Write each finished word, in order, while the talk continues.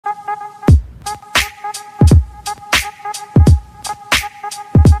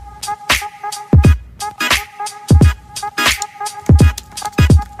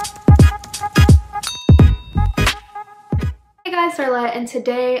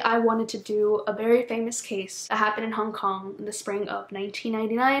today I wanted to do a very famous case that happened in Hong Kong in the spring of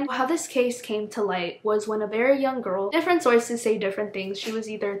 1999. How this case came to light was when a very young girl, different sources say different things, she was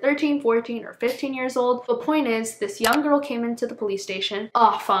either 13, 14, or 15 years old. The point is, this young girl came into the police station,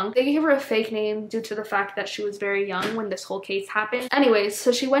 Ah Feng. They gave her a fake name due to the fact that she was very young when this whole case happened. Anyways,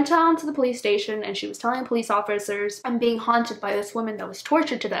 so she went down to the police station and she was telling police officers, I'm being haunted by this woman that was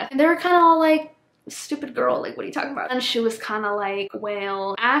tortured to death. And they were kind of all like, stupid girl, like what are you talking about? And she was kind of like,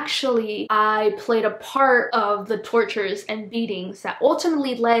 well, actually I played a part of the tortures and beatings that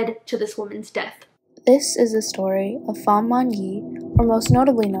ultimately led to this woman's death. This is the story of man-yee, or most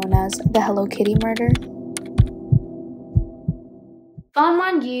notably known as the Hello Kitty murder.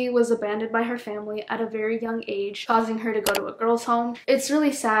 Man-yee was abandoned by her family at a very young age, causing her to go to a girls' home. It's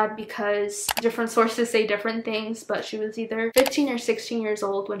really sad because different sources say different things, but she was either 15 or 16 years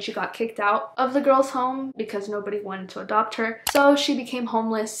old when she got kicked out of the girls' home because nobody wanted to adopt her. So she became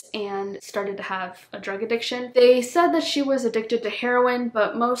homeless and started to have a drug addiction. They said that she was addicted to heroin,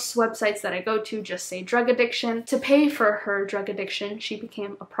 but most websites that I go to just say drug addiction. To pay for her drug addiction, she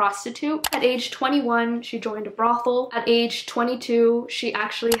became a prostitute. At age 21, she joined a brothel. At age 22, she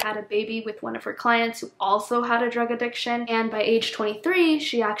actually had a baby with one of her clients who also had a drug addiction, and by age 23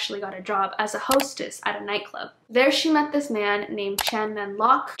 she actually got a job as a hostess at a nightclub. There she met this man named Chan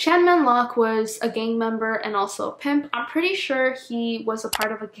Man-lok. Chan Man-lok was a gang member and also a pimp. I'm pretty sure he was a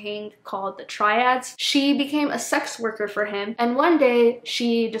part of a gang called the Triads. She became a sex worker for him, and one day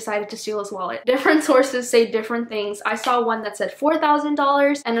she decided to steal his wallet. Different sources say different things. I saw one that said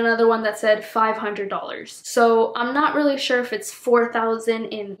 $4,000 and another one that said $500. So I'm not really sure if it's 4,000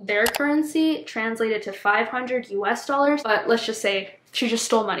 in their currency translated to 500 US dollars, but let's just say she just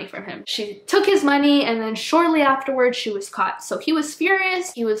stole money from him. She took his money and then shortly afterwards she was caught. So he was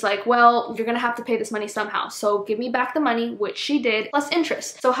furious. He was like, well, you're gonna have to pay this money somehow. So give me back the money, which she did, plus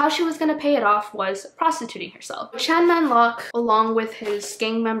interest. So how she was gonna pay it off was prostituting herself. Chan Man-lok, along with his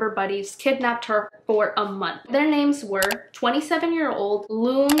gang member buddies, kidnapped her for a month. Their names were 27-year-old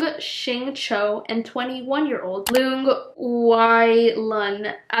Leung Shing Cho and 21-year-old Leung Wai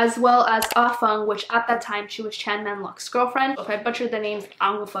Lun, as well as Ah Feng, which at that time she was Chan Man-lok's girlfriend. If I butchered the names, I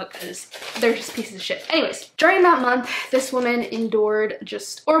don't give a fuck because they're just pieces of shit. Anyways, during that month, this woman endured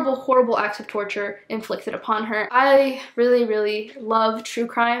just horrible acts of torture inflicted upon her. I really love true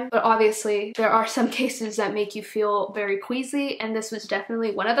crime, but obviously there are some cases that make you feel very queasy, and this was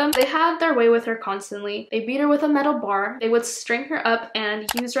definitely one of them. They had their way with her constantly. They beat her with a metal bar. They would string her up and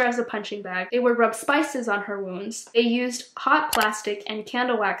use her as a punching bag. They would rub spices on her wounds. They used hot plastic and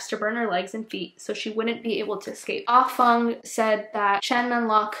candle wax to burn her legs and feet so she wouldn't be able to escape. Ah Feng said that Chan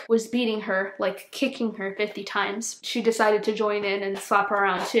Man-lok was beating her, like kicking her 50 times. She decided to join in and slap her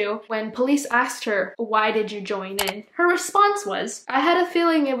around too. When police asked her, why did you join in? Her response was, I had a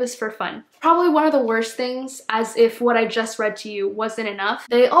feeling it was for fun. Probably one of the worst things, as if what I just read to you wasn't enough.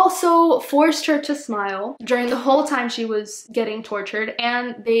 They also forced her to smile during the whole time she was getting tortured,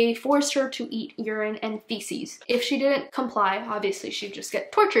 and they forced her to eat urine and feces. If she didn't comply, obviously she'd just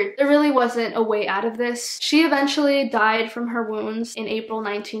get tortured. There really wasn't a way out of this. She eventually died from her wounds in April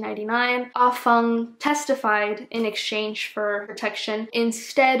 1999. Ah Feng testified in exchange for protection.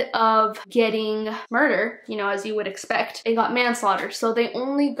 Instead of getting murder, you know, as you would expect, they got manslaughter, so they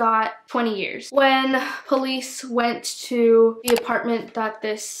only got 20 years. When police went to the apartment that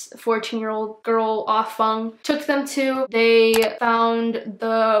this 14-year-old girl, Ah Feng, took them to, they found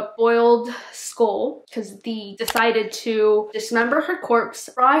the boiled skull because they decided to dismember her corpse,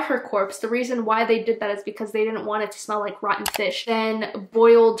 fry her corpse. The reason why they did that is because they didn't want it to smell like rotten fish. Then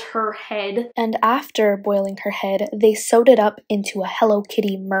boiled her head. And after boiling her head, they sewed it up into a Hello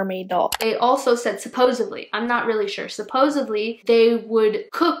Kitty mermaid doll. They also said, supposedly, I'm not really sure, supposedly they would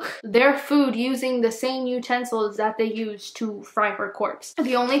cook their food using the same utensils that they used to fry her corpse.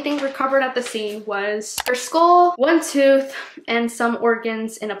 The only thing recovered at the scene was her skull, one tooth, and some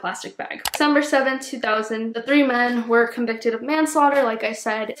organs in a plastic bag. December 7, 2000, the three men were convicted of manslaughter. Like I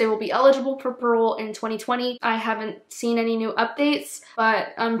said, they will be eligible for parole in 2020. I haven't seen any new updates, but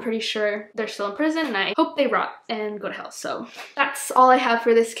I'm pretty sure they're still in prison, and I hope they rot and go to hell. So that's all I have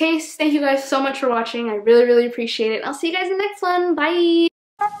for this case. Thank you guys so much for watching. I really appreciate it. I'll see you guys in the next one. Bye!